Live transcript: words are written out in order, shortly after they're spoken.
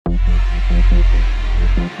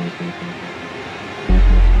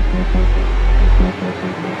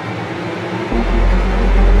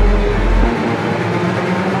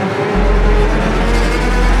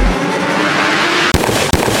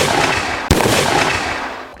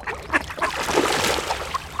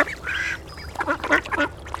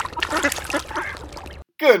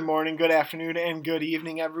Good morning, good afternoon, and good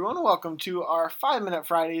evening, everyone. Welcome to our 5-Minute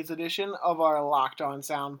Fridays edition of our Locked On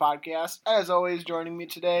Sound podcast. As always, joining me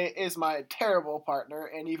today is my terrible partner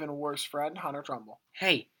and even worse friend, Hunter Trumbull.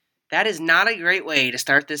 Hey, that is not a great way to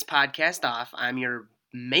start this podcast off. I'm your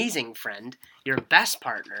amazing friend, your best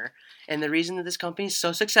partner, and the reason that this company is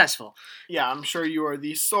so successful. Yeah, I'm sure you are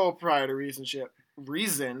the sole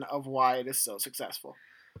reason of why it is so successful.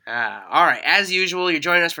 All right, as usual, you're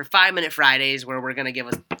joining us for 5-Minute Fridays, where we're going to give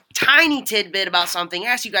a tiny tidbit about something,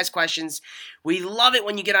 ask you guys questions. We love it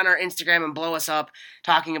when you get on our Instagram and blow us up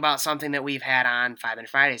talking about something that we've had on 5-Minute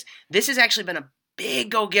Fridays. This has actually been a big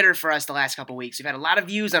go-getter for us the last couple weeks. We've had a lot of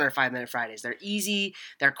views on our 5-Minute Fridays. They're easy,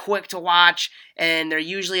 they're quick to watch, and they're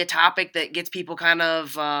usually a topic that gets people kind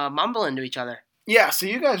of mumbling to each other. Yeah, so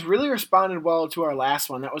you guys really responded well to our last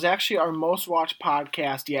one. That was actually our most watched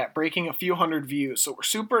podcast yet, breaking a few hundred views. So we're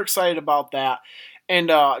super excited about that. And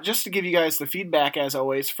just to give you guys the feedback, as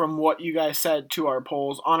always, from what you guys said to our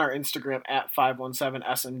polls on our Instagram at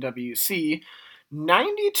 517SNWC,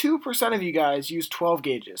 92% of you guys use 12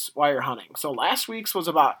 gauges while you're hunting. So last week's was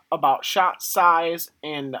about shot size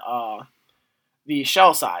and the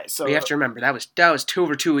shell size. So you have to remember that was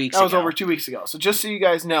over 2 weeks ago. That was over 2 weeks ago. So just so you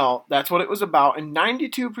guys know, that's what it was about. And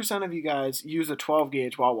 92% of you guys use a 12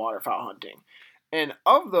 gauge while waterfowl hunting. And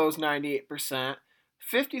of those 98%,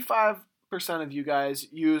 55% of you guys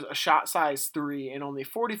use a shot size 3 and only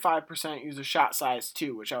 45% use a shot size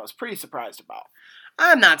 2, which I was pretty surprised about.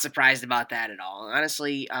 I'm not surprised about that at all.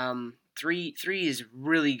 Honestly, 3 is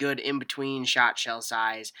really good in between shot shell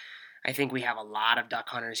size. I think we have a lot of duck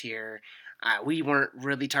hunters here. We weren't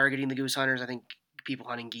really targeting the goose hunters. I think people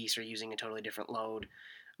hunting geese are using a totally different load.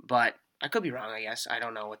 But I could be wrong, I guess. I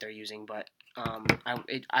don't know what they're using, but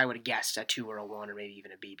I would have guessed a 2 or a 1 or maybe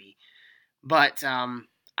even a BB. But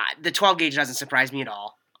the 12 gauge doesn't surprise me at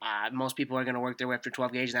all. Most people are going to work their way up to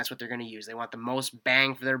 12 gauge, and that's what they're going to use. They want the most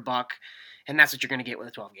bang for their buck, and that's what you're going to get with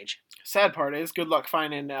a 12 gauge. Sad part is, good luck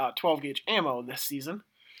finding 12 gauge ammo this season.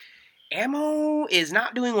 Ammo is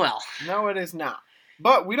not doing well. No, it is not.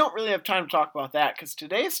 But we don't really have time to talk about that because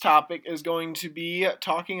today's topic is going to be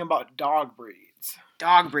talking about dog breeds.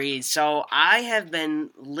 Dog breeds. So I have been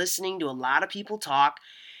listening to a lot of people talk,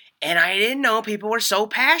 and I didn't know people were so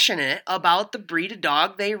passionate about the breed of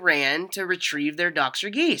dog they ran to retrieve their ducks or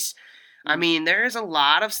geese. I mean, there's a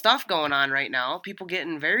lot of stuff going on right now. People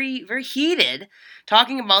getting very, very heated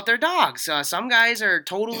talking about their dogs. Some guys are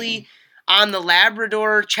totally on the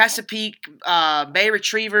Labrador, Chesapeake, Bay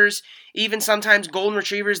Retrievers, even sometimes Golden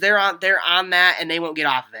Retrievers. They're on that, and they won't get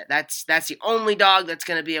off of it. That's the only dog that's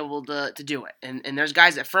going to be able to do it. And there's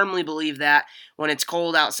guys that firmly believe that when it's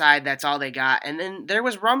cold outside, that's all they got. And then there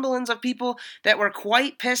was rumblings of people that were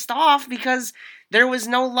quite pissed off because there was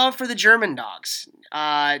no love for the German dogs.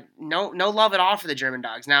 No love at all for the German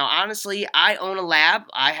dogs. Now, honestly, I own a lab.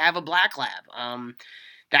 I have a black lab.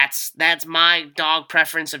 That's my dog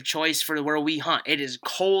preference of choice for where we hunt. It is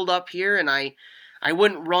cold up here, and I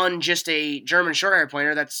wouldn't run just a German short-haired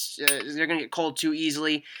pointer. They're going to get cold too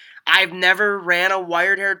easily. I've never ran a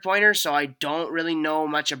wired-haired pointer, so I don't really know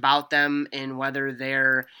much about them and whether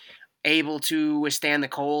they're able to withstand the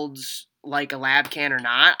colds like a lab can or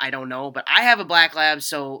not. I don't know, but I have a black lab,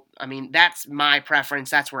 so, I mean, that's my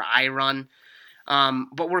preference. That's where I run.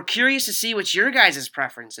 But we're curious to see what your guys'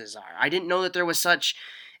 preferences are. I didn't know that there was such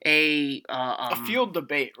a field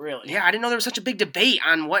debate, really. Yeah, I didn't know there was such a big debate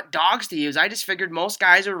on what dogs to use. I just figured most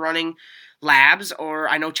guys are running labs, or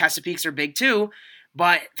I know Chesapeakes are big too,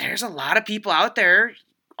 but there's a lot of people out there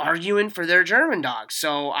arguing for their German dogs.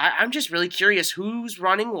 So I'm just really curious who's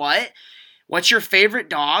running what. What's your favorite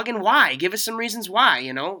dog and why? Give us some reasons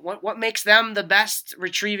why, what makes them the best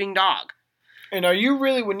retrieving dog. And are you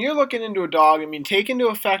really, when you're looking into a dog, I mean, take into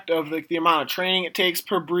effect of the amount of training it takes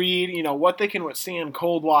per breed, what they can withstand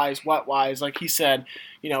cold-wise, wet-wise. Like he said,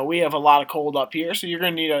 we have a lot of cold up here, so you're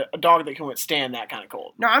going to need a dog that can withstand that kind of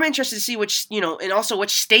cold. No, I'm interested to see which, and also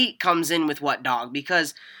which state comes in with what dog,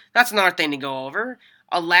 because that's another thing to go over.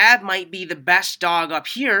 A lab might be the best dog up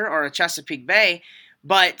here, or a Chesapeake Bay,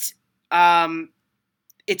 but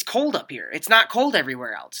it's cold up here. It's not cold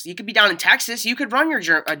everywhere else. You could be down in Texas. You could run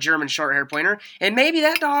a German short-haired pointer, and maybe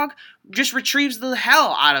that dog just retrieves the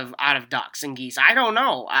hell out of ducks and geese. I don't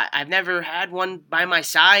know. I've never had one by my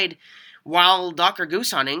side while duck or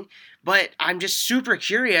goose hunting, but I'm just super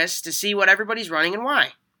curious to see what everybody's running and why.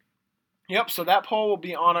 Yep, so that poll will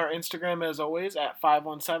be on our Instagram as always at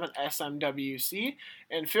 517SMWC,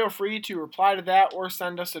 and feel free to reply to that or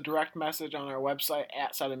send us a direct message on our website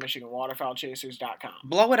at southernmichiganwaterfowlchasers.com.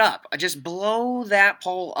 Blow it up. Just blow that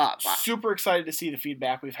poll up. Super excited to see the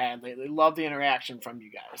feedback we've had lately. Love the interaction from you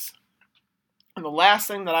guys. And the last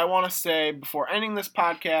thing that I want to say before ending this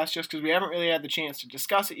podcast, just because we haven't really had the chance to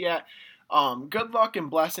discuss it yet, good luck and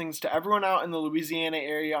blessings to everyone out in the Louisiana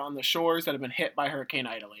area on the shores that have been hit by Hurricane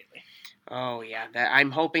Ida lately. Oh, yeah. I'm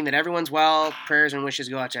hoping that everyone's well. Prayers and wishes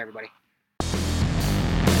go out to everybody.